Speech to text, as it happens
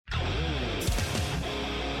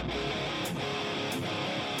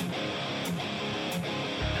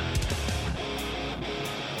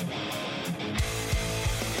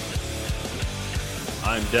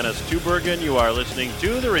I'm Dennis Tubergen. You are listening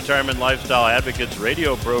to the Retirement Lifestyle Advocates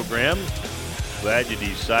radio program. Glad you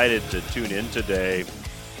decided to tune in today.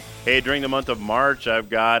 Hey, during the month of March, I've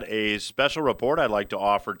got a special report I'd like to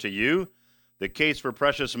offer to you. The Case for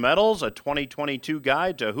Precious Metals, a 2022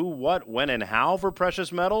 guide to who, what, when, and how for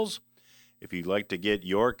precious metals. If you'd like to get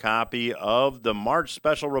your copy of the March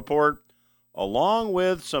special report, along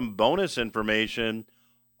with some bonus information,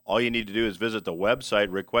 all you need to do is visit the website,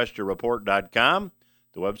 requestyourreport.com.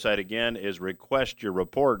 The website, again, is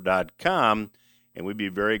requestyourreport.com, and we'd be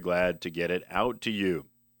very glad to get it out to you.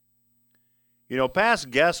 You know,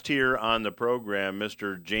 past guest here on the program,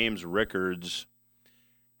 Mr. James Rickards,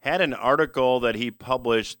 had an article that he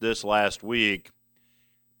published this last week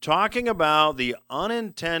talking about the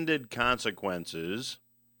unintended consequences,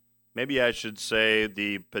 maybe I should say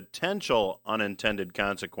the potential unintended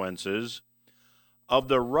consequences, of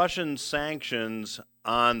the Russian sanctions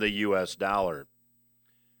on the U.S. dollar.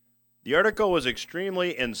 The article was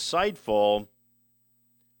extremely insightful,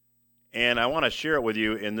 and I want to share it with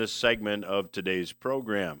you in this segment of today's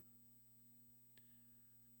program.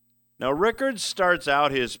 Now, Rickards starts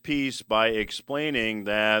out his piece by explaining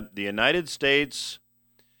that the United States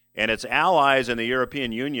and its allies in the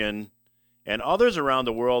European Union and others around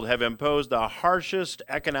the world have imposed the harshest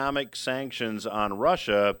economic sanctions on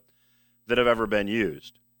Russia that have ever been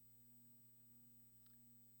used.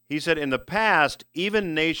 He said, in the past,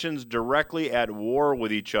 even nations directly at war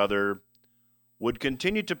with each other would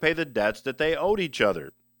continue to pay the debts that they owed each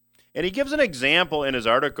other. And he gives an example in his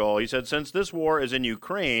article. He said, since this war is in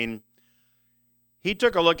Ukraine, he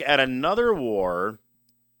took a look at another war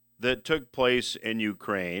that took place in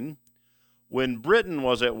Ukraine when Britain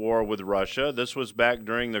was at war with Russia. This was back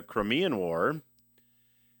during the Crimean War.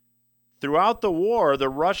 Throughout the war, the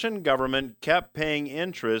Russian government kept paying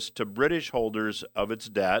interest to British holders of its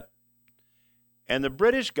debt, and the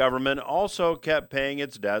British government also kept paying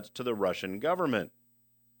its debts to the Russian government.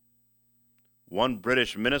 One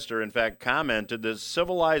British minister, in fact, commented that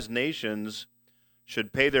civilized nations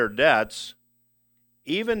should pay their debts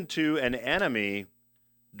even to an enemy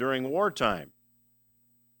during wartime.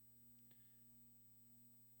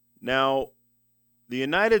 Now, the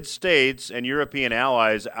United States and European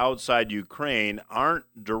allies outside Ukraine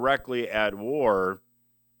aren't directly at war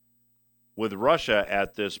with Russia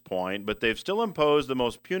at this point, but they've still imposed the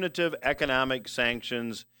most punitive economic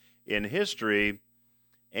sanctions in history.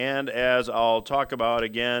 And as I'll talk about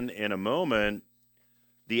again in a moment,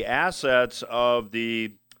 the assets of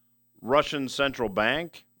the Russian central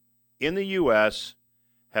bank in the U.S.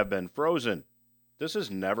 have been frozen. This has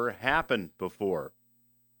never happened before.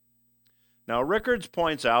 Now, Rickards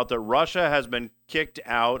points out that Russia has been kicked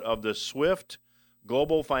out of the SWIFT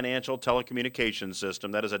global financial telecommunications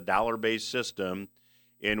system. That is a dollar-based system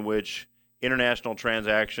in which international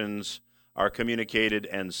transactions are communicated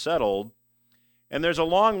and settled. And there's a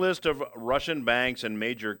long list of Russian banks and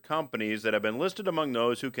major companies that have been listed among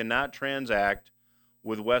those who cannot transact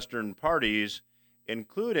with Western parties,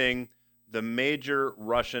 including the major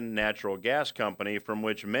Russian natural gas company from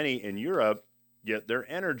which many in Europe get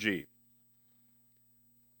their energy.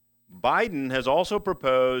 Biden has also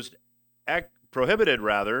prohibited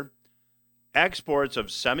exports of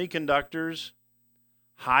semiconductors,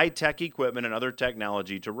 high-tech equipment, and other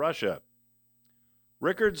technology to Russia.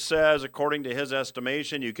 Rickards says, according to his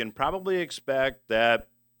estimation, you can probably expect that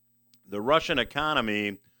the Russian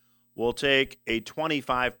economy will take a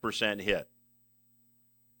 25% hit.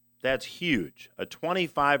 That's huge. A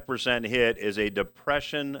 25% hit is a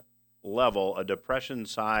depression level, a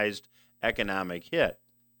depression-sized economic hit.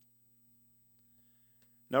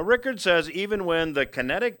 Now, Rickards says even when the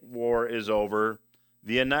kinetic war is over,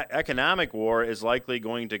 the economic war is likely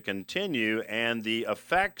going to continue, and the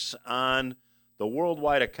effects on the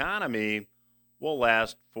worldwide economy will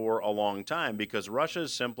last for a long time because Russia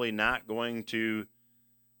is simply not going to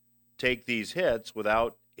take these hits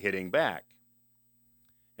without hitting back.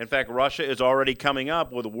 In fact, Russia is already coming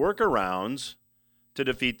up with workarounds to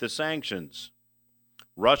defeat the sanctions.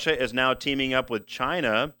 Russia is now teaming up with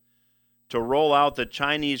China to roll out the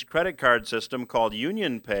Chinese credit card system called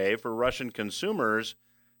Union Pay for Russian consumers.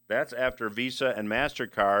 That's after Visa and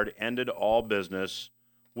MasterCard ended all business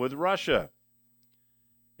with Russia.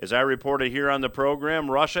 As I reported here on the program,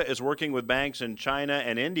 Russia is working with banks in China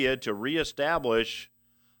and India to reestablish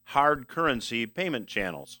hard currency payment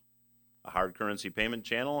channels. A hard currency payment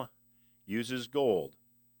channel uses gold.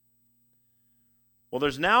 Well,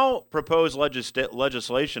 there's now proposed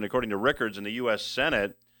legislation, according to Rickards, in the U.S.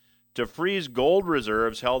 Senate to freeze gold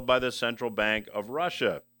reserves held by the Central Bank of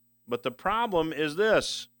Russia. But the problem is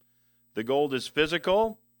this: the gold is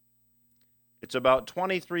physical, It's about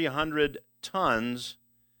 2,300 tons,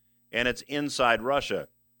 and it's inside Russia.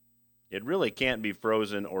 It really can't be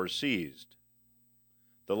frozen or seized.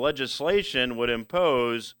 The legislation would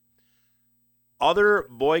impose other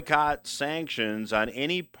boycott sanctions on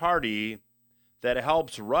any party that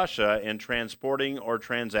helps Russia in transporting or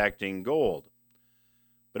transacting gold.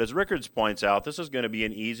 But as Rickards points out, this is going to be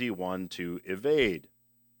an easy one to evade.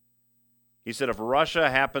 He said if Russia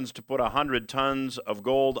happens to put 100 tons of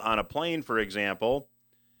gold on a plane, for example,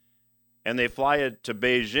 and they fly it to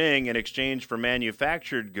Beijing in exchange for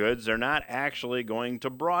manufactured goods, they're not actually going to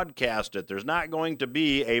broadcast it. There's not going to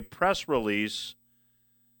be a press release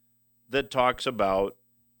that talks about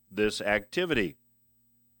this activity.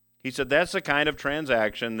 He said that's the kind of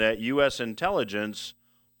transaction that U.S. intelligence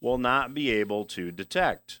will not be able to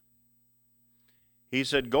detect. He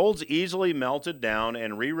said gold's easily melted down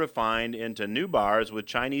and re-refined into new bars with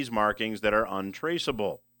Chinese markings that are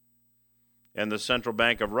untraceable. And the Central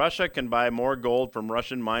Bank of Russia can buy more gold from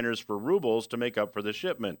Russian miners for rubles to make up for the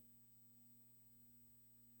shipment.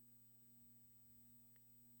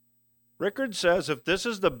 Rickard says if this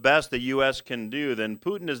is the best the U.S. can do, then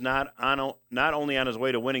Putin is not only on his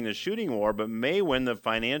way to winning the shooting war, but may win the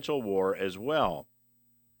financial war as well.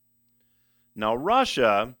 Now,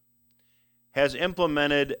 Russia has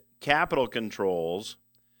implemented capital controls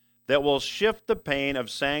that will shift the pain of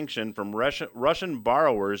sanction from Russian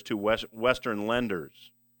borrowers to Western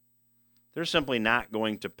lenders. They're simply not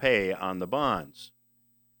going to pay on the bonds.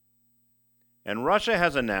 And Russia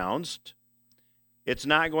has announced it's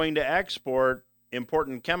not going to export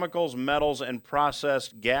important chemicals, metals, and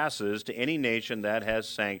processed gases to any nation that has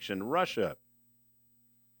sanctioned Russia.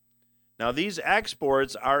 Now, these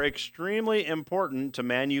exports are extremely important to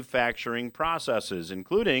manufacturing processes,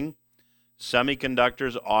 including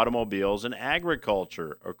semiconductors, automobiles, and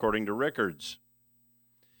agriculture, according to Rickards.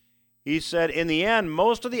 He said, in the end,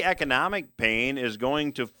 most of the economic pain is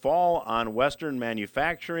going to fall on Western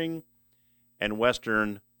manufacturing and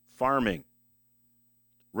Western farming.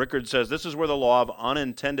 Rickard says this is where the law of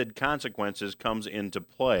unintended consequences comes into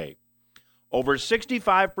play. Over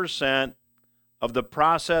 65% of the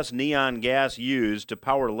processed neon gas used to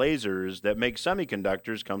power lasers that make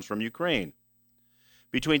semiconductors comes from Ukraine.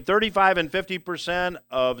 Between 35 and 50%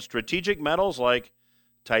 of strategic metals like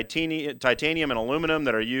titanium and aluminum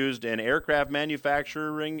that are used in aircraft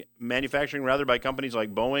manufacturing by companies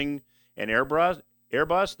like Boeing and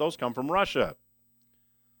Airbus, those come from Russia.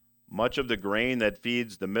 Much of the grain that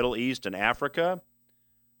feeds the Middle East and Africa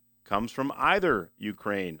comes from either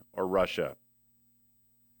Ukraine or Russia.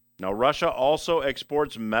 Now, Russia also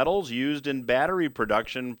exports metals used in battery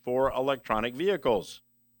production for electronic vehicles.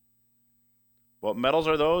 What metals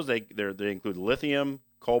are those? They include lithium,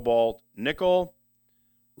 cobalt, nickel.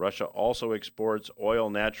 Russia also exports oil,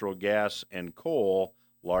 natural gas, and coal,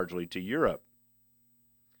 largely to Europe.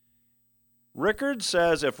 Rickard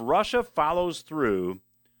says if Russia follows through,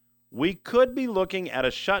 we could be looking at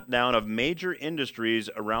a shutdown of major industries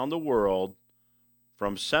around the world,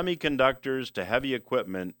 from semiconductors to heavy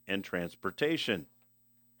equipment and transportation.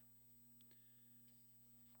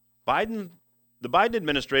 The Biden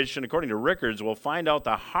administration, according to Rickards, will find out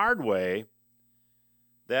the hard way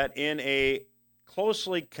that in a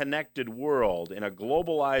closely connected world, in a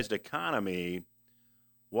globalized economy,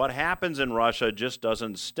 what happens in Russia just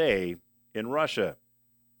doesn't stay in Russia.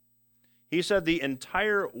 He said the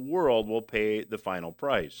entire world will pay the final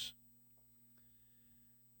price.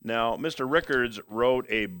 Now, Mr. Rickards wrote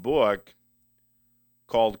a book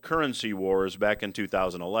called Currency Wars back in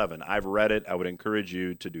 2011. I've read it. I would encourage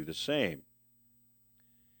you to do the same.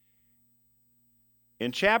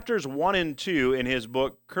 In chapters 1 and 2 in his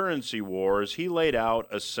book Currency Wars, he laid out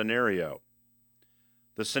a scenario.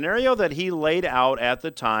 The scenario that he laid out at the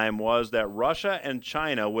time was that Russia and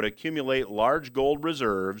China would accumulate large gold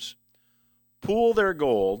reserves, pool their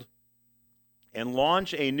gold, and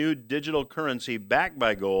launch a new digital currency backed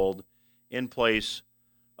by gold in place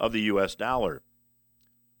of the U.S. dollar.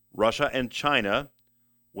 Russia and China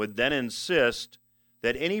would then insist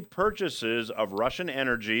that any purchases of Russian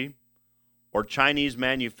energy or Chinese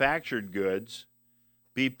manufactured goods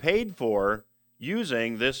be paid for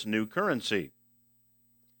using this new currency.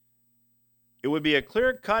 It would be a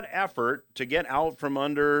clear-cut effort to get out from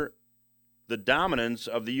under the dominance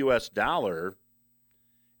of the U.S. dollar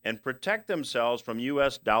and protect themselves from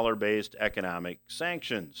U.S. dollar-based economic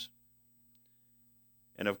sanctions.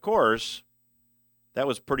 And of course, that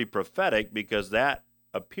was pretty prophetic because that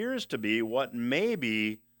appears to be what may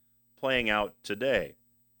be playing out today.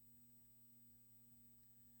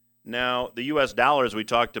 Now, the U.S. dollar, as we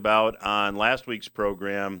talked about on last week's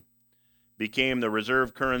program, became the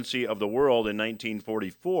reserve currency of the world in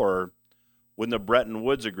 1944 when the Bretton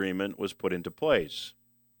Woods Agreement was put into place.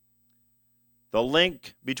 The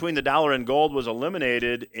link between the dollar and gold was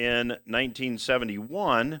eliminated in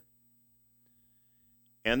 1971,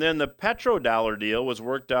 and then the petrodollar deal was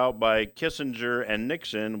worked out by Kissinger and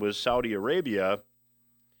Nixon with Saudi Arabia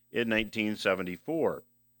in 1974.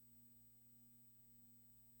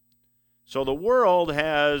 So the world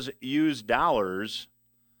has used dollars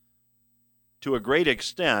to a great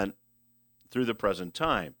extent through the present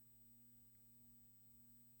time.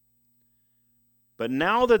 But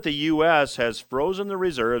now that the U.S. has frozen the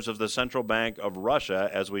reserves of the Central Bank of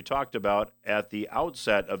Russia, as we talked about at the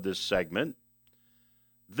outset of this segment,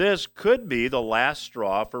 this could be the last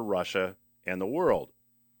straw for Russia and the world.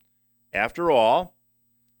 After all,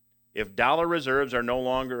 if dollar reserves are no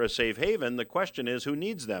longer a safe haven, the question is, who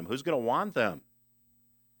needs them? Who's going to want them?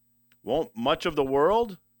 Won't much of the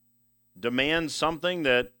world demand something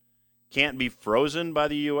that can't be frozen by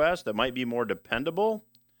the U.S., that might be more dependable?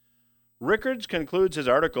 Rickards concludes his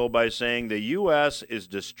article by saying the U.S. is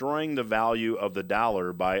destroying the value of the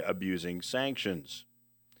dollar by abusing sanctions.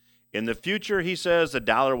 In the future, he says, the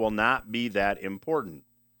dollar will not be that important.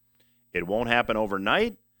 It won't happen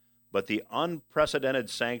overnight, but the unprecedented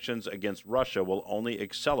sanctions against Russia will only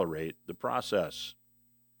accelerate the process.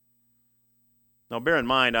 Now, bear in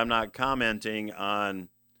mind, I'm not commenting on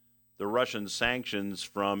the Russian sanctions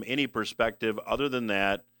from any perspective other than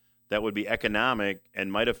that would be economic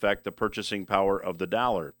and might affect the purchasing power of the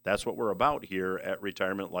dollar. That's what we're about here at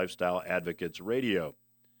Retirement Lifestyle Advocates Radio.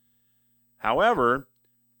 However,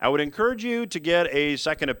 I would encourage you to get a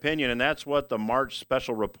second opinion, and that's what the March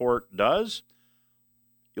special report does.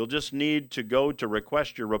 You'll just need to go to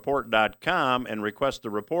requestyourreport.com and request the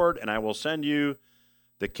report, and I will send you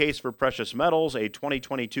the Case for Precious Metals, a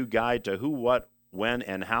 2022 guide to who, what, when,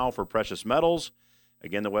 and how for precious metals.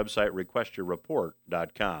 Again, the website,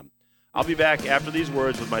 requestyourreport.com. I'll be back after these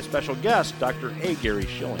words with my special guest, Dr. A. Gary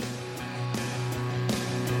Shilling.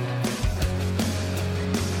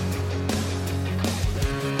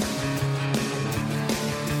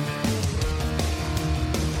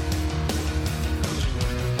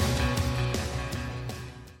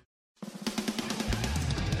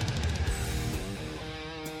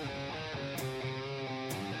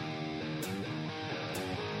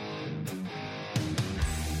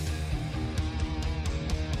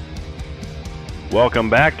 Welcome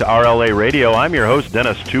back to RLA Radio. I'm your host,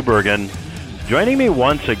 Dennis Tubergen. Joining me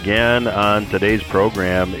once again on today's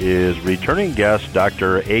program is returning guest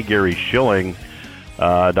Dr. A. Gary Shilling.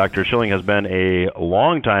 Dr. Shilling has been a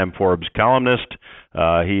longtime Forbes columnist.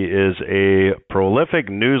 He is a prolific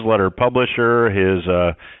newsletter publisher. His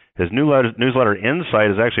newsletter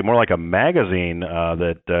Insight is actually more like a magazine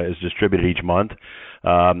that is distributed each month.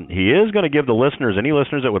 He is going to give the listeners, any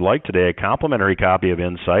listeners that would like today, a complimentary copy of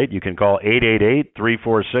Insight. You can call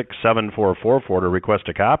 888-346-7444 to request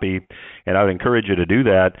a copy, and I would encourage you to do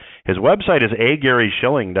that. His website is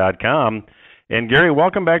agaryshilling.com. And Gary,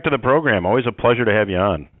 welcome back to the program. Always a pleasure to have you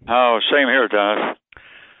on. Oh, same here, Dennis.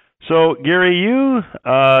 So, Gary, you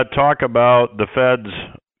talk about the Fed's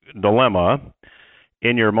dilemma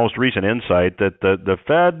in your most recent Insight, that the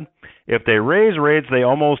Fed, if they raise rates, they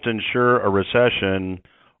almost ensure a recession,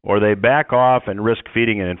 or they back off and risk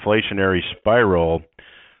feeding an inflationary spiral.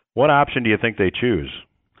 What option do you think they choose?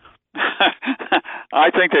 I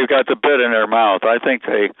think they've got the bit in their mouth. I think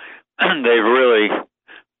they've really,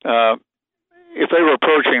 if they were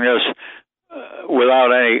approaching this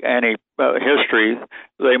without any history,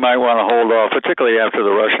 they might want to hold off, particularly after the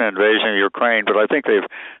Russian invasion of Ukraine. But I think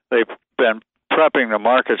they've been prepping the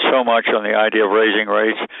market so much on the idea of raising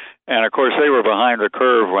rates, and of course they were behind the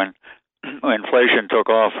curve when inflation took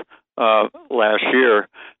off last year.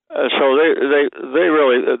 So they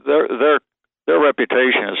really their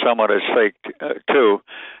reputation is somewhat at stake too,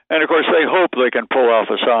 and of course they hope they can pull off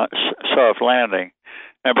a soft landing.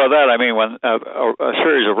 And by that I mean when a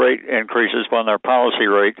series of rate increases on their policy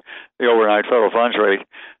rate, the overnight federal funds rate,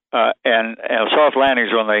 and soft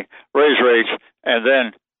landings when they raise rates and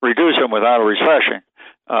then reduce them without a recession.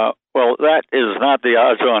 Well, that is not the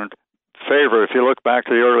odds-on favor. If you look back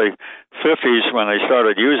to the early 50s when they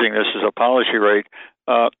started using this as a policy rate,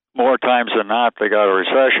 more times than not they got a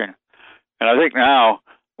recession. And I think now,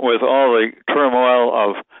 with all the turmoil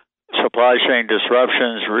of supply chain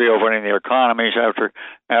disruptions, reopening the economies after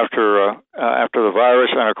the virus,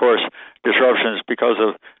 and of course disruptions because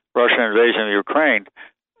of Russian invasion of Ukraine,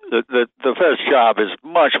 the Fed's job is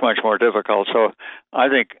much more difficult. So I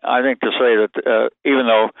think to say that even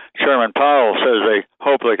though Chairman Powell says they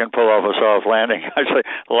hope they can pull off a soft landing, I say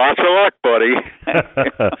lots of luck, buddy.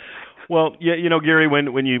 Well, yeah, Gary,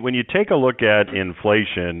 when you take a look at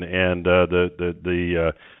inflation and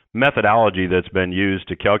the methodology that's been used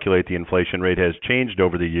to calculate the inflation rate has changed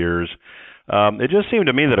over the years. It just seemed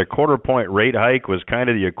to me that a quarter point rate hike was kind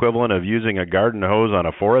of the equivalent of using a garden hose on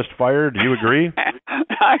a forest fire. Do you agree?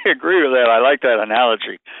 I agree with that. I like that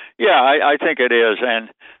analogy. Yeah, I think it is, and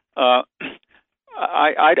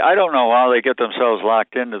I don't know how they get themselves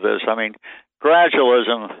locked into this. I mean,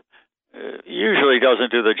 gradualism usually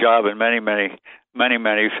doesn't do the job in many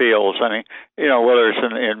fields. I mean, whether it's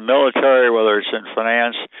in military, whether it's in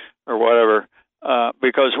finance or whatever,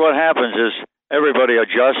 because what happens is everybody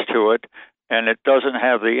adjusts to it, and it doesn't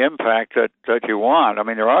have the impact that you want. I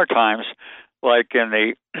mean, there are times, like in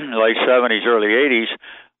the late 70s, early 80s,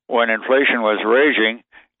 when inflation was raging,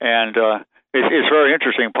 and it's very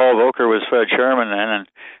interesting. Paul Volcker was Fed chairman then, and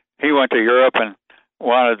he went to Europe and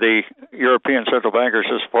wanted the European central bankers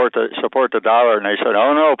to support the dollar, and they said,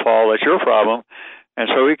 "Oh no, Paul, that's your problem." And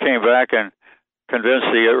so he came back and convinced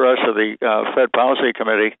the rest of the Fed Policy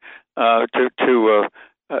Committee to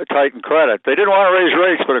tighten credit. They didn't want to raise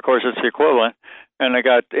rates, but of course it's the equivalent, and they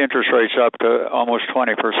got interest rates up to almost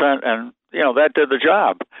 20%, and that did the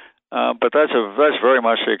job. But that's very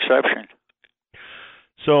much the exception.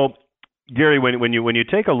 So, Gary, when you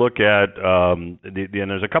take a look at and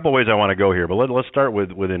there's a couple ways I want to go here, but let's start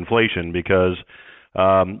with inflation because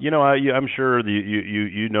I'm sure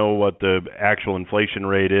you know what the actual inflation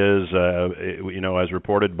rate is. As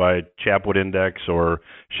reported by Chapwood Index or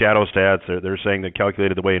Shadow Stats, they're saying that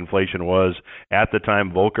calculated the way inflation was at the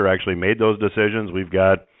time Volcker actually made those decisions, we've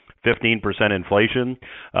got 15% inflation.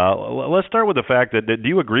 Let's start with the fact that do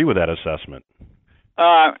you agree with that assessment?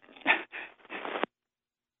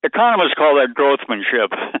 Economists call that growthmanship.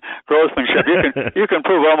 Growthmanship. You can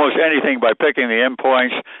prove almost anything by picking the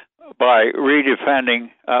endpoints, by redefining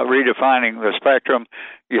the spectrum.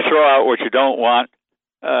 You throw out what you don't want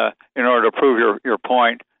in order to prove your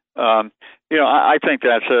point. I think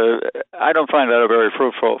I don't find that a very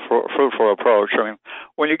fruitful approach. I mean,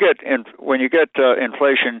 when you get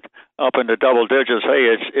inflation up into double digits,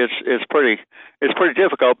 hey, it's pretty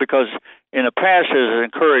difficult because in the past it has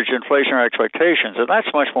encouraged inflationary expectations, and that's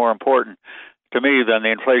much more important to me than the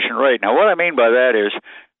inflation rate. Now, what I mean by that is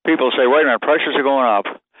people say, wait a minute, prices are going up.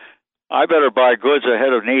 I better buy goods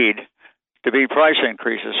ahead of need to beat price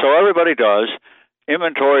increases. So everybody does.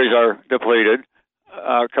 Inventories are depleted.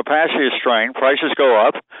 Capacity is strained. Prices go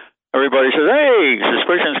up. Everybody says, hey,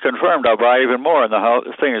 suspicion's confirmed. I'll buy even more. And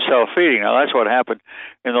the thing is self-feeding. Now, that's what happened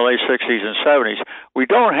in the late 60s and 70s. We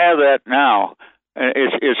don't have that now. And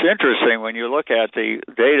it's interesting when you look at the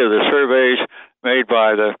data, the surveys made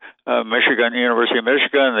by the University of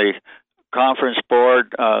Michigan, the Conference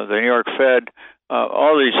Board, the New York Fed,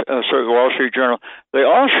 all these sort of Wall Street Journal, they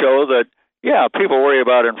all show that, yeah, people worry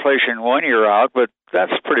about inflation 1 year out, but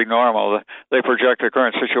that's pretty normal. They project the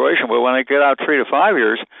current situation. But when they get out 3 to 5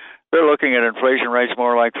 years, they're looking at inflation rates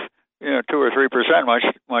more like 2 or 3%, much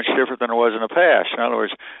different than it was in the past. In other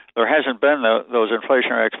words, there hasn't been those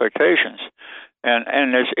inflationary expectations.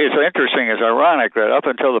 And it's interesting, it's ironic that up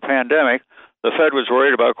until the pandemic, the Fed was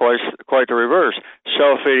worried about quite the reverse,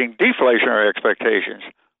 self-feeding deflationary expectations,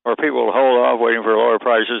 or people will hold off waiting for lower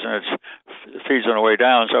prices and it feeds on the way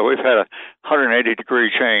down. So we've had a 180-degree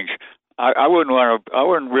change. I wouldn't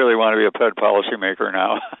really want to be a Fed policymaker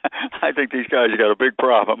now. I think these guys got a big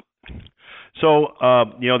problem. So,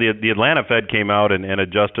 the Atlanta Fed came out and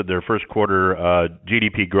adjusted their first quarter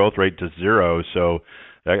GDP growth rate to 0. So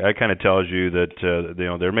that kind of tells you that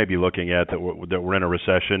they may be looking at that we're in a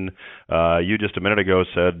recession. You just a minute ago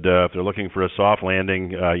said if they're looking for a soft landing,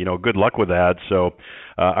 good luck with that. So,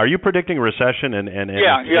 are you predicting a recession?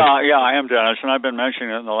 Yeah, I am, Dennis, and I've been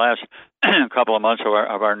mentioning it in the last couple of months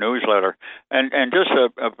of our newsletter. And just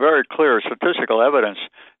a very clear statistical evidence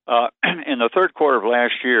in the third quarter of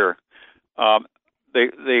last year.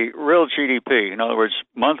 The real GDP, in other words,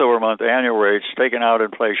 month-over-month annual rates, taking out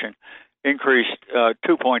inflation, increased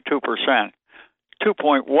 2.2%.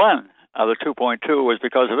 2.1 of the 2.2 was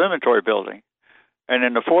because of inventory building, and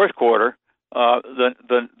in the fourth quarter,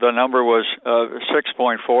 the number was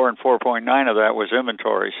 6.4, and 4.9 of that was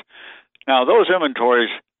inventories. Now, those inventories,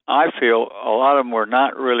 I feel, a lot of them were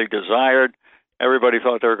not really desired. Everybody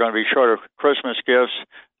thought they were going to be short of Christmas gifts.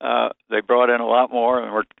 They brought in a lot more,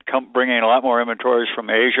 and we're bringing in a lot more inventories from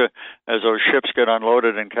Asia as those ships get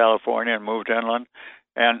unloaded in California and moved inland.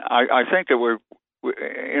 And I think that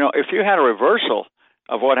if you had a reversal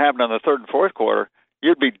of what happened in the third and fourth quarter,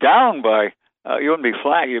 you'd be down by, you wouldn't be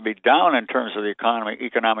flat, you'd be down in terms of the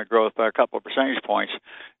economic growth by a couple of percentage points.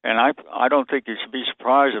 And I don't think you should be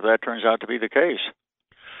surprised if that turns out to be the case.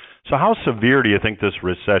 So how severe do you think this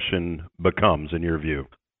recession becomes, in your view?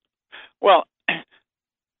 Well,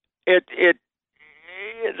 that's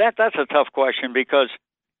a tough question because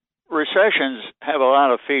recessions have a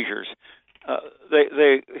lot of features.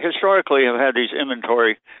 They historically have had these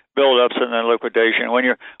inventory buildups and then liquidation. When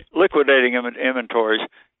you're liquidating inventories,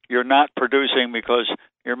 you're not producing because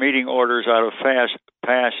you're meeting orders out of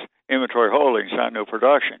past inventory holdings, not new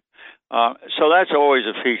production. So that's always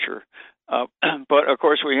a feature. But of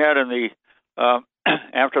course, we had in the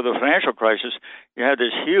after the financial crisis, you had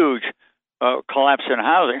this huge collapse in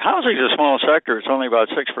housing. Housing is a small sector; it's only about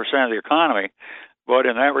 6% of the economy, but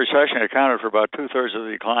in that recession, it accounted for about 2/3 of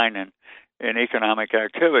the decline in economic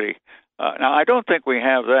activity. Now, I don't think we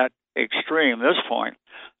have that extreme this point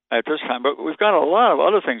at this time, but we've got a lot of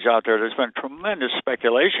other things out there. There's been tremendous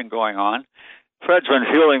speculation going on. Fed's been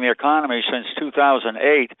fueling the economy since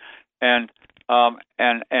 2008, and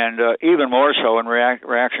even more so in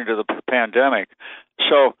reaction to the pandemic.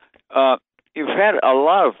 So you've had a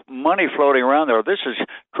lot of money floating around there. This has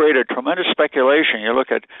created tremendous speculation. You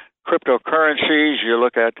look at cryptocurrencies, you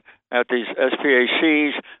look at these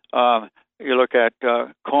SPACs, you look at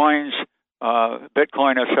coins,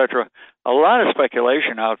 Bitcoin, etc. A lot of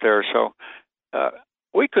speculation out there. So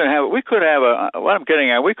we could have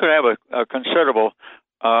a considerable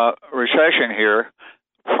recession here.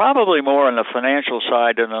 Probably more on the financial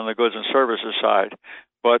side than on the goods and services side,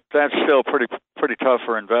 but that's still pretty tough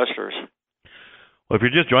for investors. Well, if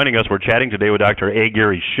you're just joining us, we're chatting today with Dr. A.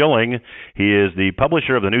 Gary Shilling. He is the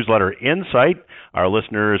publisher of the newsletter Insight. Our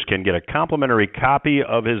listeners can get a complimentary copy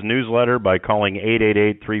of his newsletter by calling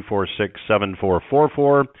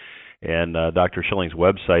 888-346-7444. And Dr. Shilling's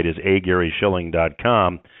website is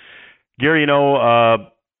agaryshilling.com. Gary,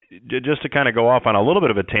 just to kind of go off on a little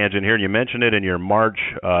bit of a tangent here, and you mentioned it in your March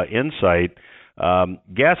Insight,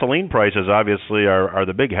 gasoline prices obviously are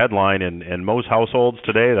the big headline in most households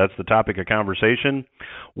today. That's the topic of conversation.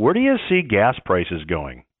 Where do you see gas prices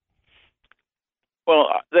going? Well,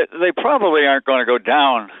 they probably aren't going to go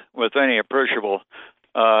down with any appreciable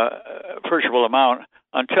amount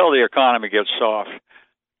until the economy gets soft.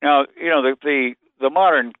 Now, the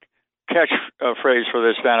modern catchphrase for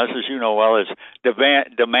this, Dennis, as you know well, is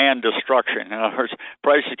demand destruction. In other words,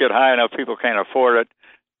 prices get high enough, people can't afford it.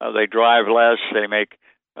 They drive less. They make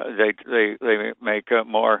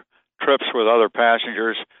more trips with other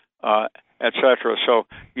passengers, etc. So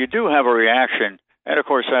you do have a reaction, and of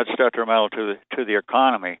course that's detrimental to the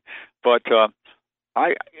economy. But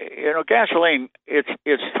gasoline,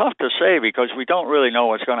 it's tough to say because we don't really know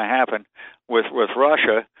what's going to happen with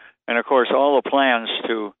Russia, and of course all the plans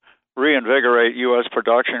to reinvigorate U.S.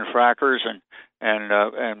 production, frackers,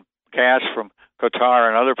 and gas from Qatar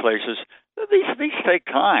and other places. These take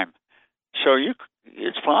time, so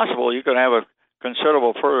it's possible you could have a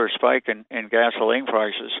considerable further spike in gasoline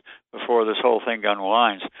prices before this whole thing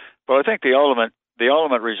unwinds. But I think the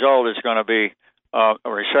ultimate result is going to be a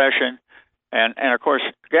recession, and of course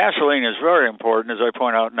gasoline is very important, as I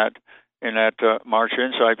point out in that March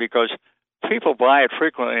Insight, because people buy it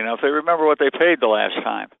frequently enough. They remember what they paid the last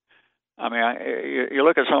time. I mean, you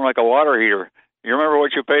look at something like a water heater. You remember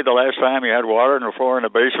what you paid the last time you had water on the floor in the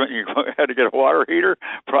basement and you had to get a water heater?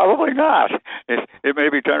 Probably not. It may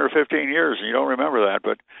be 10 or 15 years and you don't remember that.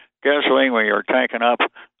 But gasoline, when you're tanking up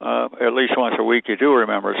at least once a week, you do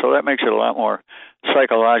remember. So that makes it a lot more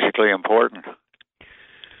psychologically important.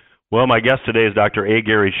 Well, my guest today is Dr. A.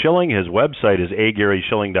 Gary Shilling. His website is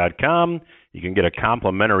agaryshilling.com. You can get a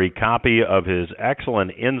complimentary copy of his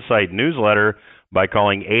excellent Insight newsletter by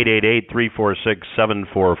calling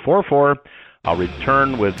 888-346-7444. I'll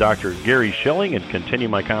return with Dr. Gary Shilling and continue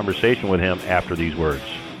my conversation with him after these words.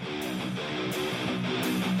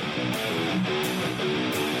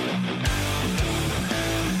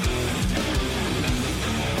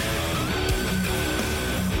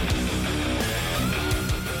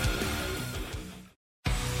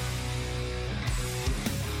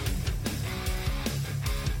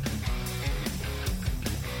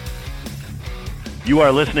 You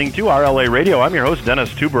are listening to RLA Radio. I'm your host,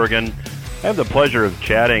 Dennis Tubergen. I have the pleasure of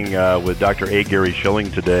chatting with Dr. A. Gary Shilling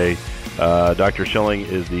today. Dr. Shilling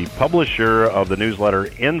is the publisher of the newsletter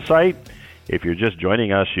Insight. If you're just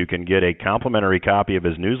joining us, you can get a complimentary copy of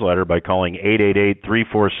his newsletter by calling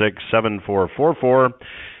 888-346-7444,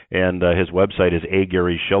 and his website is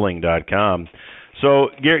agaryshilling.com. So,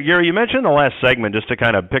 Gary, you mentioned in the last segment, just to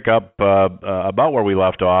kind of pick up about where we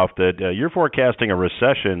left off, that you're forecasting a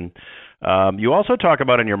recession. You also talk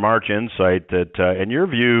about in your March Insight that, in your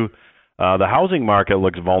view, the housing market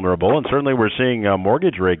looks vulnerable, and certainly we're seeing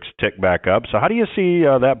mortgage rates tick back up. So how do you see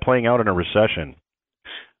that playing out in a recession?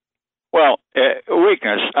 Well,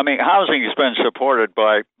 weakness. I mean, housing has been supported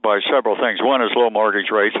by several things. One is low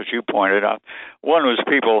mortgage rates, as you pointed out. One was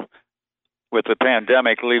people with the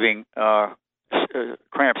pandemic leaving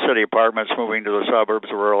cramped city apartments, moving to the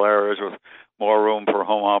suburbs, rural areas with more room for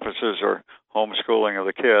home offices or homeschooling of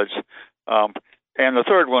the kids. And the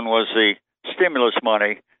third one was the stimulus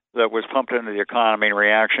money that was pumped into the economy in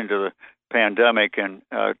reaction to the pandemic in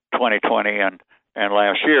 2020 and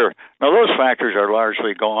last year. Now those factors are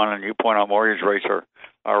largely gone, and you point out mortgage rates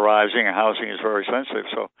are rising, and housing is very sensitive.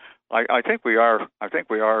 So I think we are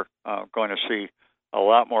going to see a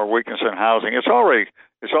lot more weakness in housing. It's already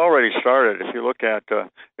started. If you look at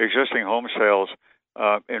existing home sales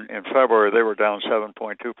in February, they were down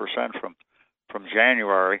 7.2% from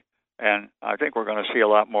January, and I think we're going to see a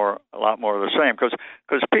lot more of the same because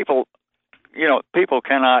people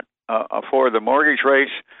cannot afford the mortgage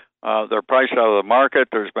rates. They're priced out of the market.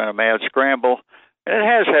 There's been a mad scramble, and it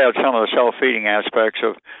has had some of the self-feeding aspects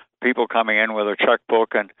of people coming in with a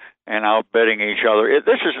checkbook and outbidding each other.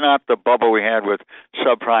 This is not the bubble we had with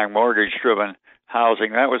subprime mortgage-driven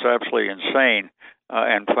housing. That was absolutely insane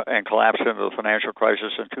and collapsed into the financial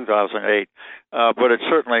crisis in 2008. But it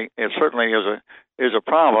certainly is a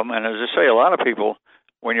problem. And as I say, a lot of people,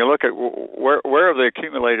 when you look at where have they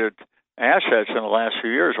accumulated assets in the last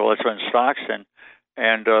few years, well, it's been stocks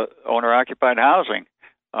and owner-occupied housing.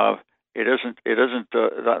 It isn't.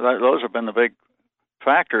 Those have been the big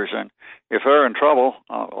factors, and if they're in trouble,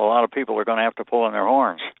 a lot of people are going to have to pull in their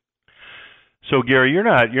horns. So, Gary, you're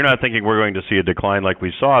not thinking we're going to see a decline like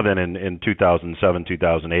we saw then in 2007,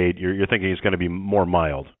 2008. You're thinking it's going to be more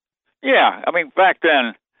mild. Yeah, I mean back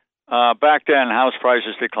then house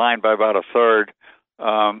prices declined by about a third.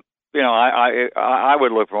 I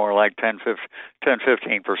would look more like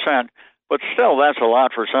 10-15%, but still that's a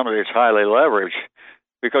lot for somebody that's highly leveraged.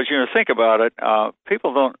 Because think about it,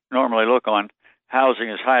 people don't normally look on housing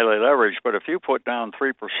as highly leveraged, but if you put down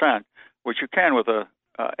 3%, which you can with a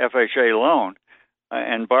FHA loan,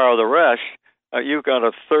 and borrow the rest, you've got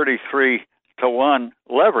a 33-to-1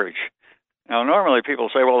 leverage. Now, normally people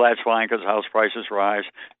say, well, that's fine because house prices rise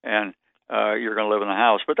and you're going to live in the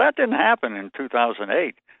house. But that didn't happen in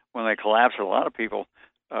 2008 when they collapsed. A lot of people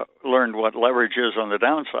learned what leverage is on the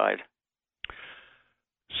downside.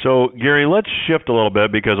 So, Gary, let's shift a little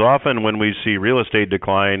bit because often when we see real estate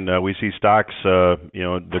decline, we see stocks,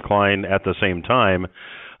 decline at the same time.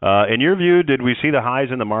 In your view, did we see the highs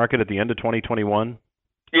in the market at the end of 2021?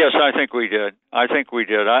 Yes, I think we did. I think we're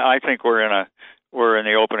in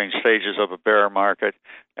the opening stages of a bear market,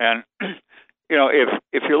 and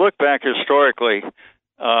if you look back historically,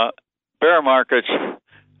 bear markets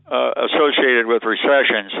associated with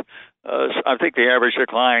recessions, I think the average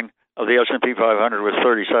decline of the S&P 500 was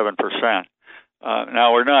 37%.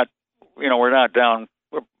 Now we're not down.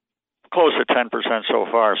 We're close to 10% so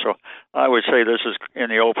far. So I would say this is in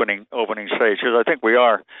the opening stage because I think we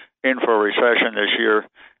are in for a recession this year,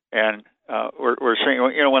 and we're seeing.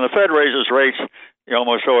 When the Fed raises rates, you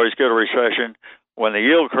almost always get a recession. When the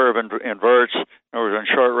yield curve inverts, in other words, when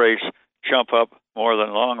short rates jump up more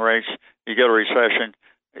than long rates, you get a recession.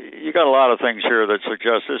 You got a lot of things here that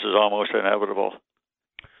suggest this is almost inevitable.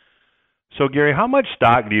 So, Gary, how much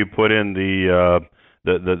stock do you put in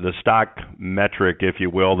the stock metric, if you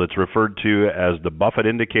will, that's referred to as the Buffett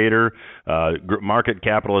indicator, market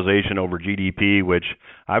capitalization over GDP, which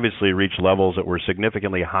obviously reached levels that were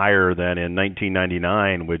significantly higher than in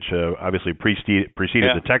 1999, which obviously preceded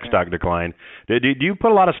the tech stock decline. Do you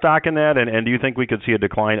put a lot of stock in that, and do you think we could see a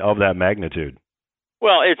decline of that magnitude?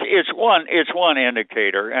 Well, it's one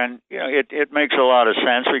indicator, and it makes a lot of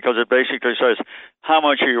sense because it basically says how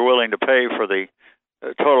much are you willing to pay for the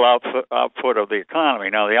total output of the economy.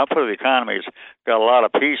 Now, the output of the economy has got a lot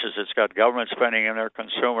of pieces. It's got government spending in there,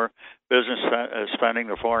 consumer, business spending,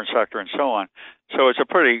 the foreign sector, and so on. So it's a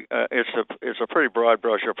pretty broad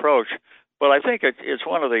brush approach. But I think it's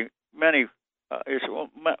one of the many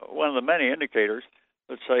indicators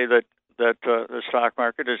that say that the stock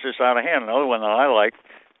market is just out of hand. Another one that I like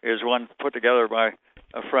is one put together by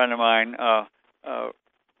a friend of mine,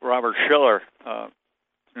 Robert Shiller,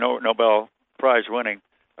 Nobel Prize-winning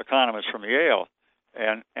economist from Yale,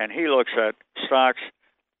 and he looks at stocks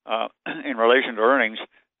in relation to earnings,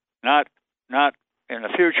 not in the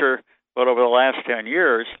future, but over the last 10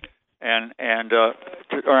 years, and to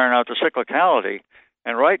earn out the cyclicality.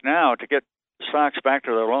 And right now, to get stocks back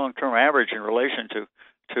to their long-term average in relation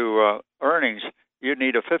to earnings, you'd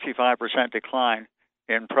need a 55% decline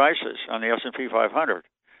in prices on the S&P 500.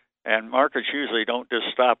 And markets usually don't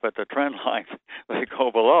just stop at the trend line; they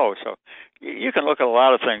go below. So you can look at a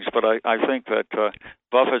lot of things, but I think that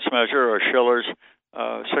Buffett's measure or Shiller's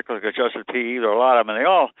cyclic adjusted PE. There are a lot of them, and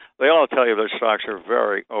they all tell you their stocks are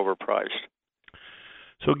very overpriced.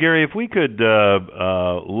 So, Gary, if we could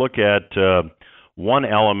look at one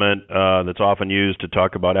element that's often used to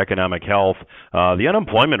talk about economic health, the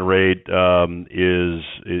unemployment rate is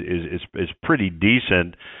pretty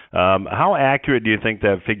decent. How accurate do you think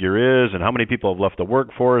that figure is, and how many people have left the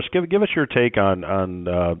workforce? Give us your take on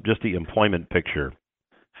just the employment picture.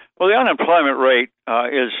 Well, the unemployment rate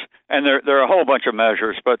is, and there are a whole bunch of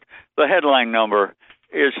measures, but the headline number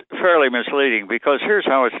is fairly misleading because here's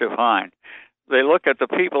how it's defined. They look at the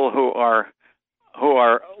people who are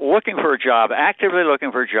looking for a job, actively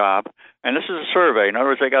looking for a job, and this is a survey. In other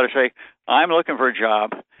words, they got to say, I'm looking for a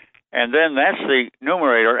job, and then that's the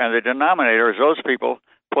numerator, and the denominator is those people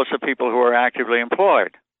plus the people who are actively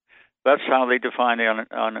employed. That's how they define the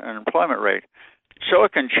unemployment rate. So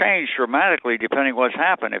it can change dramatically depending what's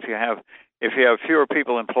happened. If you have fewer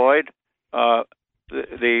people employed,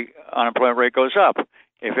 the unemployment rate goes up.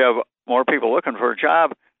 If you have more people looking for a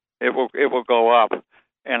job, it will go up.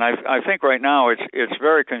 And I think right now it's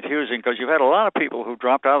very confusing because you've had a lot of people who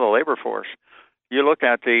dropped out of the labor force. You look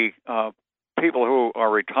at the people who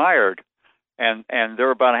are retired, and there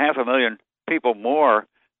are about 500,000 people more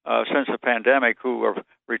since the pandemic who are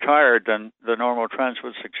retired than the normal trends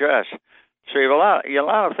would suggest. So you have a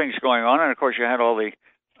lot of things going on, and of course you had all the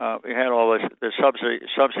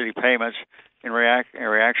subsidy payments in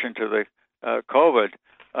reaction to the COVID.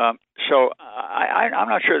 So I'm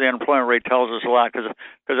not sure the unemployment rate tells us a lot because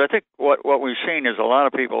I think what we've seen is a lot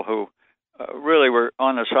of people who really were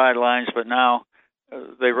on the sidelines, but now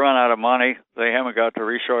they've run out of money. They haven't got the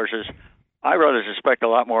resources. I rather suspect a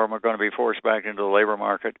lot more of them are going to be forced back into the labor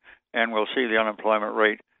market, and we'll see the unemployment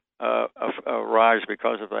rate rise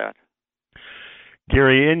because of that.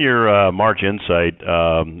 Gary, in your March Insight,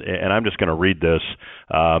 and I'm just going to read this,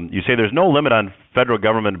 you say there's no limit on federal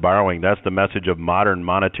government borrowing. That's the message of modern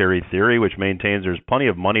monetary theory, which maintains there's plenty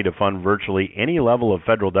of money to fund virtually any level of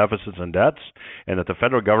federal deficits and debts, and that the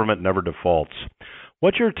federal government never defaults.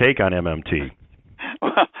 What's your take on MMT?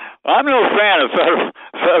 Well, I'm no fan of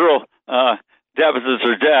federal deficits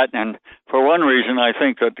or debt, and for one reason, I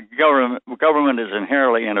think that the government is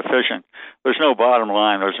inherently inefficient. There's no bottom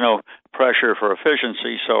line. There's no pressure for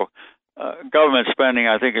efficiency, so government spending,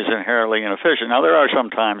 I think, is inherently inefficient. Now, there are some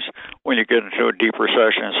times when you get into a deep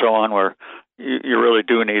recession and so on where you really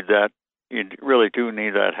do need that. You really do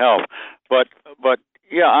need that help. But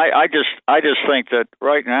yeah, I just think that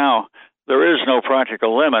right now there is no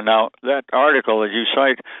practical limit. Now, that article that you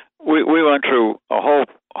cite, we went through a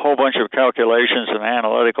whole bunch of calculations and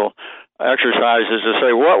analytical exercises to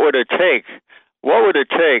say what would it take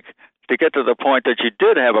to get to the point that you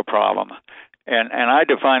did have a problem, and I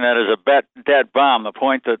define that as a debt bomb. The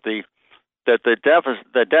point that the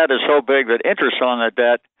debt is so big that interest on the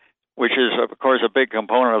debt, which is of course a big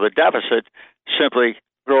component of the deficit, simply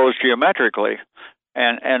grows geometrically.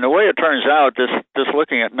 And the way it turns out, just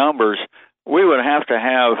looking at numbers, we would have to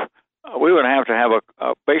have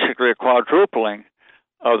basically a quadrupling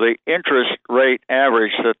of the interest rate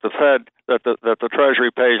average that the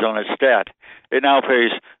Treasury pays on its debt. It now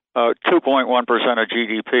pays 2.1% of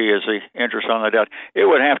GDP as the interest on the debt. It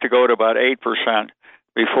would have to go to about 8%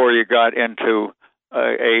 before you got into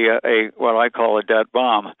a what I call a debt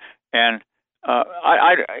bomb. And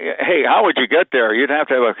hey, how would you get there? You'd have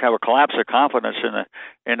to have a collapse of confidence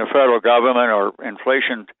in the federal government, or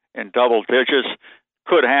inflation in double digits.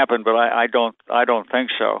 Could happen, but I don't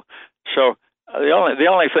think so. So the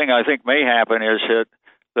only thing I think may happen is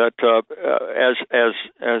that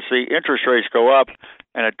as the interest rates go up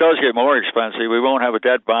and it does get more expensive, we won't have a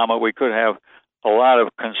debt bomb, but we could have a lot of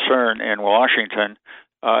concern in Washington,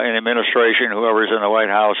 in administration, whoever's in the White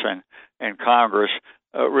House and Congress,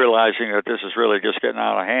 realizing that this is really just getting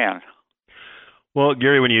out of hand. Well,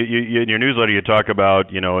 Gary, when you in your newsletter, you talk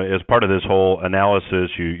about, as part of this whole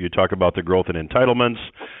analysis, you talk about the growth in entitlements.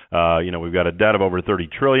 We've got a debt of over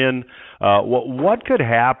 $30 trillion. What could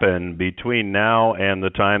happen between now and the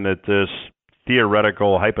time that this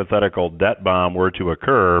theoretical, hypothetical debt bomb were to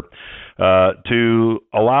occur to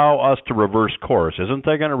allow us to reverse course? Isn't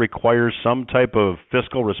that going to require some type of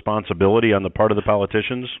fiscal responsibility on the part of the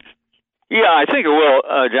politicians? Yeah, I think it will,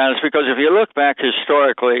 Dennis, because if you look back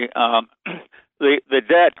historically, the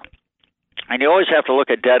debt, and you always have to look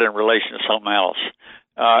at debt in relation to something else.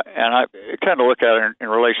 And I tend to look at it in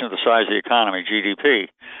relation to the size of the economy, GDP.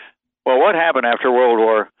 Well, what happened after World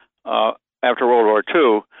War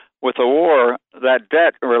II? With the war, that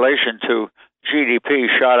debt in relation to GDP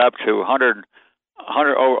shot up to 104%.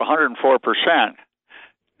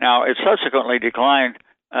 Now, it subsequently declined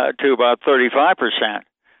to about 35%.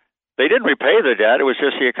 they didn't repay the debt. It was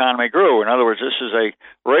just the economy grew. In other words, this is a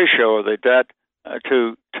ratio of the debt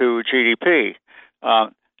to GDP.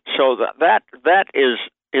 So that is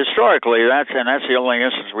historically that's the only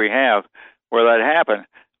instance we have where that happened.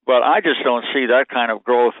 But I just don't see that kind of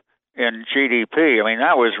growth in GDP. I mean,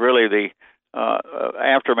 that was really the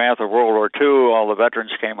aftermath of World War II. All the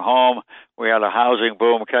veterans came home. We had a housing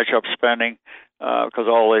boom, catch-up spending because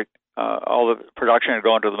all the production had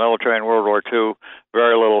gone to the military in World War II.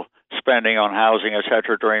 Very little spending on housing,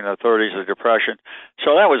 etc. during the 30s, the Depression.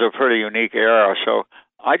 So that was a pretty unique era. So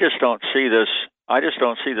I just don't see this.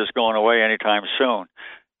 Going away anytime soon.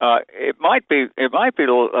 It might be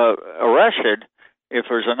arrested if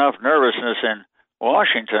there's enough nervousness in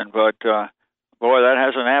Washington, but boy, that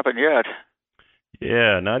hasn't happened yet.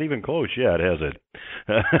 Yeah, not even close yet, has it?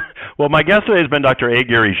 Well, my guest today has been Dr. A.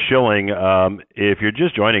 Gary Shilling. If you're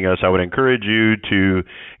just joining us, I would encourage you to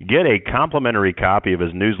get a complimentary copy of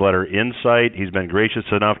his newsletter, Insight. He's been gracious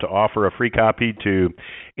enough to offer a free copy to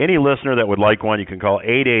any listener that would like one. You can call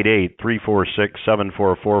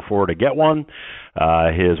 888-346-7444 to get one.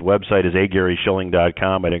 His website is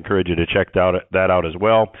agaryshilling.com. I'd encourage you to check that out as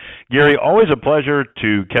well. Gary, always a pleasure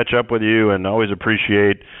to catch up with you, and always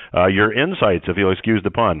appreciate your insights, if you'll excuse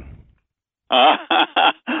the pun.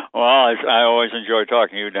 Well, I always enjoy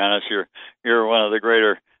talking to you, Dennis. You're one of the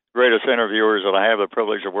greatest interviewers that I have the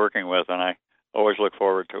privilege of working with, and I always look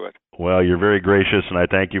forward to it. Well, you're very gracious, and I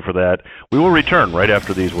thank you for that. We will return right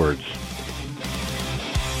after these words.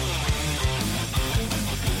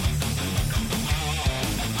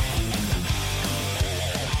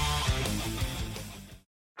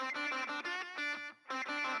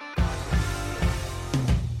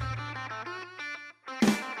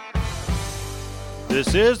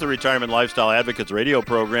 This is the Retirement Lifestyle Advocates radio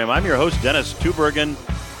program. I'm your host, Dennis Tubergen.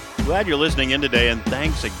 Glad you're listening in today, and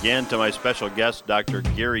thanks again to my special guest, Dr.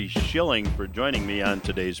 Gary Shilling, for joining me on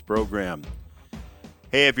today's program.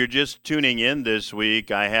 Hey, if you're just tuning in this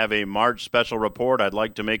week, I have a March special report I'd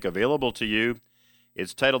like to make available to you.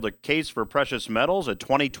 It's titled A Case for Precious Metals, a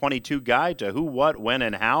 2022 guide to who, what, when,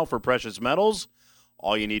 and how for precious metals.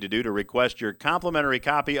 All you need to do to request your complimentary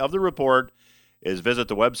copy of the report is visit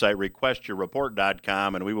the website,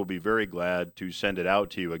 requestyourreport.com, and we will be very glad to send it out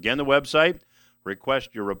to you. Again, the website,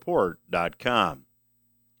 requestyourreport.com.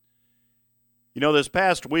 You know, this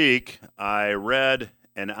past week, I read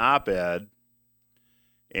an op-ed,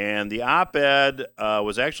 and the op-ed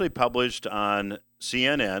was actually published on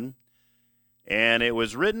CNN, and it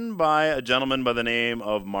was written by a gentleman by the name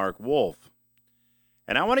of Mark Wolf.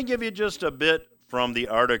 And I want to give you just a bit from the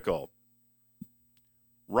article.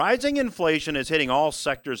 Rising inflation is hitting all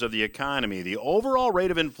sectors of the economy. The overall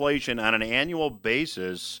rate of inflation on an annual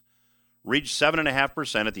basis reached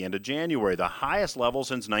 7.5% at the end of January, the highest level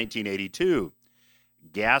since 1982.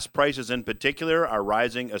 Gas prices in particular are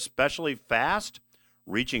rising especially fast,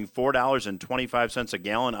 reaching $4.25 a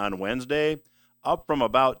gallon on Wednesday, up from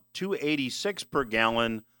about $2.86 per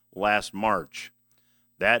gallon last March.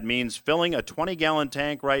 That means filling a 20-gallon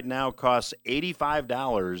tank right now costs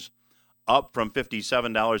 $85, up from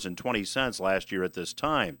 $57.20 last year at this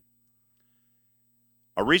time.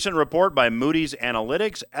 A recent report by Moody's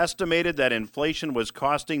Analytics estimated that inflation was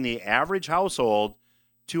costing the average household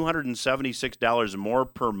 $276 more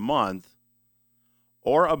per month,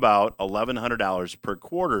 or about $1,100 per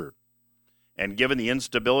quarter. And given the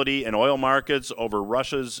instability in oil markets over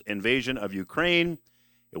Russia's invasion of Ukraine,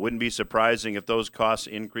 it wouldn't be surprising if those costs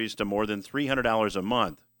increased to more than $300 a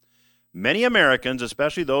month. Many Americans,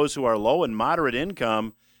 especially those who are low and moderate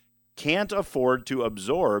income, can't afford to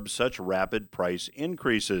absorb such rapid price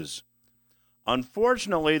increases.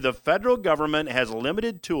 Unfortunately, the federal government has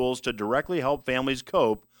limited tools to directly help families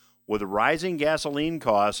cope with rising gasoline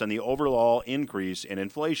costs and the overall increase in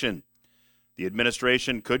inflation. The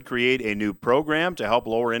administration could create a new program to help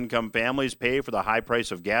lower-income families pay for the high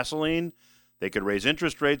price of gasoline. They could raise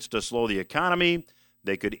interest rates to slow the economy.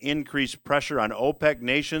 They could increase pressure on OPEC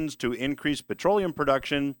nations to increase petroleum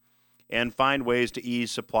production and find ways to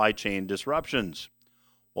ease supply chain disruptions.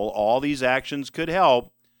 While all these actions could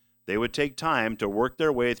help, they would take time to work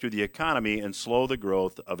their way through the economy and slow the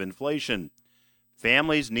growth of inflation.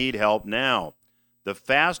 Families need help now. The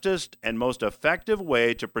fastest and most effective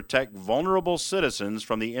way to protect vulnerable citizens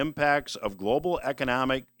from the impacts of global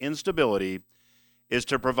economic instability is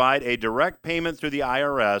to provide a direct payment through the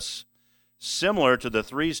IRS, similar to the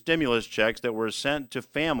 3 stimulus checks that were sent to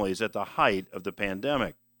families at the height of the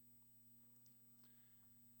pandemic.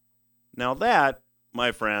 Now that,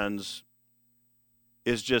 my friends,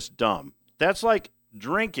 is just dumb. That's like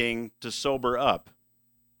drinking to sober up.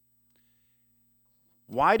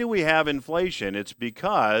 Why do we have inflation? It's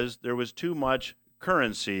because there was too much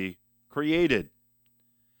currency created.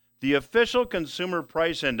 The official consumer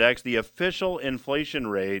price index, the official inflation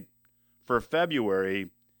rate for February,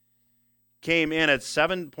 came in at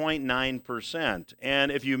 7.9%.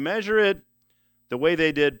 And if you measure it the way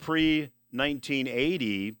they did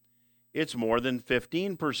pre-1980, it's more than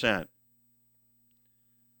 15%.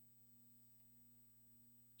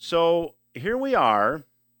 So here we are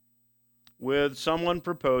with someone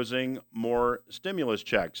proposing more stimulus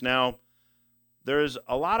checks. Now, there's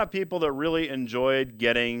a lot of people that really enjoyed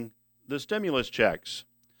getting the stimulus checks.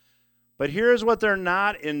 But here's what they're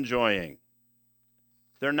not enjoying.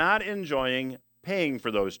 They're not enjoying paying for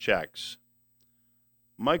those checks.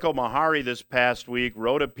 Michael Mahari this past week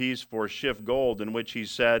wrote a piece for Shift Gold in which he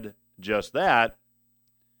said just that.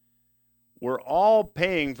 We're all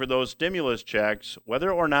paying for those stimulus checks,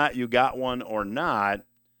 whether or not you got one or not,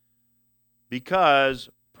 because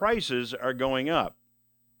prices are going up.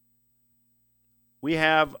 We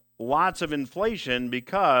have lots of inflation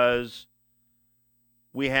because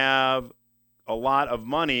we have a lot of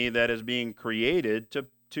money that is being created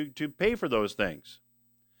to pay for those things.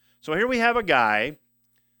 So here we have a guy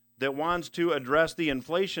that wants to address the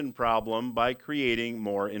inflation problem by creating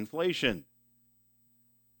more inflation.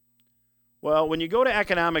 Well, when you go to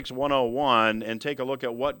Economics 101 and take a look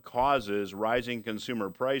at what causes rising consumer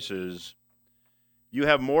prices, you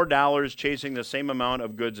have more dollars chasing the same amount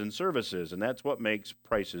of goods and services, and that's what makes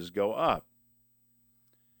prices go up.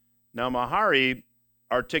 Now, Mahari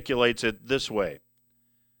articulates it this way.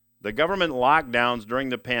 The government lockdowns during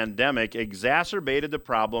the pandemic exacerbated the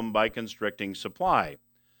problem by constricting supply.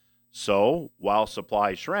 So, while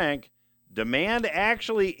supply shrank, demand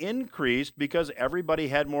actually increased because everybody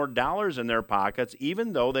had more dollars in their pockets,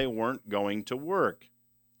 even though they weren't going to work.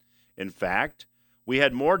 In fact, we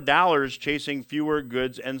had more dollars chasing fewer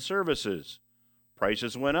goods and services.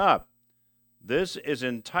 Prices went up. This is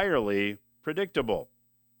entirely predictable.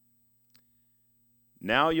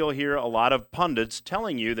 Now you'll hear a lot of pundits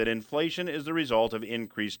telling you that inflation is the result of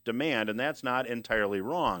increased demand, and that's not entirely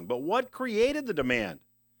wrong. But what created the demand?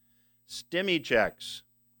 Stimmy checks.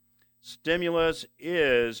 Stimulus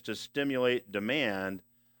is to stimulate demand.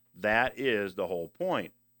 That is the whole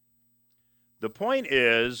point. The point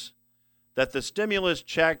is that the stimulus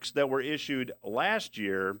checks that were issued last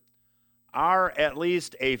year are at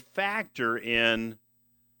least a factor in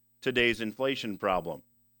today's inflation problem.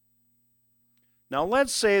 Now,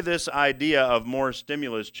 let's say this idea of more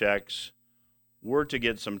stimulus checks were to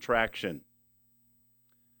get some traction.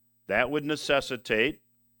 That would necessitate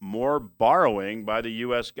more borrowing by the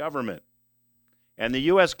U.S. government. And the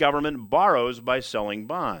U.S. government borrows by selling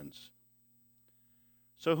bonds.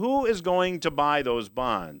 So who is going to buy those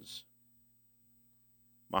bonds?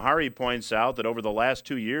 Mahari points out that over the last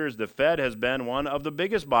 2 years, the Fed has been one of the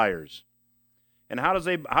biggest buyers. And how do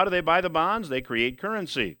they buy the bonds? They create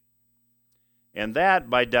currency. And that,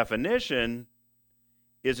 by definition,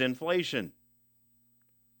 is inflation.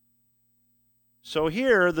 So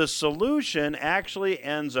here, the solution actually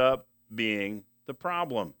ends up being the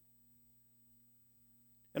problem.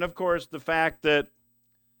 And of course, the fact that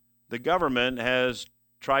the government has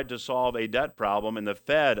tried to solve a debt problem, and the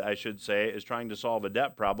Fed, I should say, is trying to solve a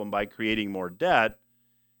debt problem by creating more debt,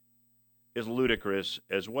 is ludicrous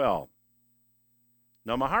as well.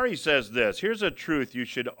 Now, Mahari says this. Here's a truth you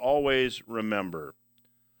should always remember.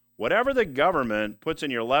 Whatever the government puts in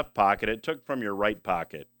your left pocket, it took from your right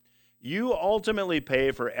pocket. You ultimately pay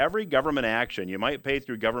for every government action. You might pay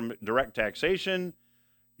through government direct taxation.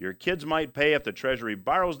 Your kids might pay if the Treasury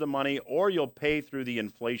borrows the money, or you'll pay through the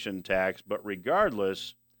inflation tax. But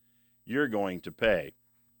regardless, you're going to pay.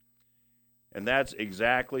 And that's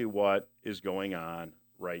exactly what is going on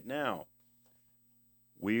right now.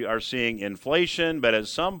 We are seeing inflation, but at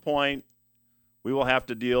some point, we will have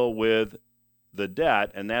to deal with the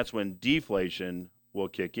debt, and that's when deflation will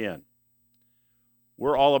kick in.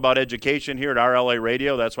 We're all about education here at RLA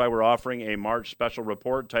Radio. That's why we're offering a March special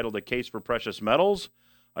report titled A Case for Precious Metals,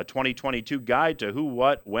 a 2022 guide to who,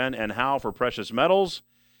 what, when, and how for precious metals.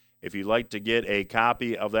 If you'd like to get a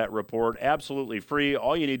copy of that report absolutely free,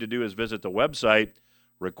 all you need to do is visit the website,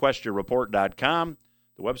 requestyourreport.com.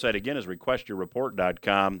 The website, again, is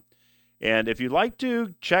requestyourreport.com. And if you'd like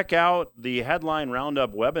to check out the Headline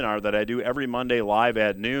Roundup webinar that I do every Monday live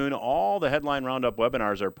at noon, all the Headline Roundup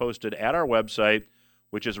webinars are posted at our website,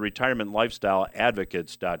 which is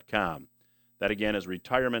retirementlifestyleadvocates.com. That, again, is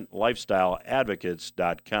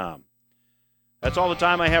retirementlifestyleadvocates.com. That's all the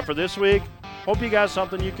time I have for this week. Hope you got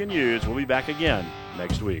something you can use. We'll be back again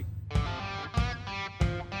next week.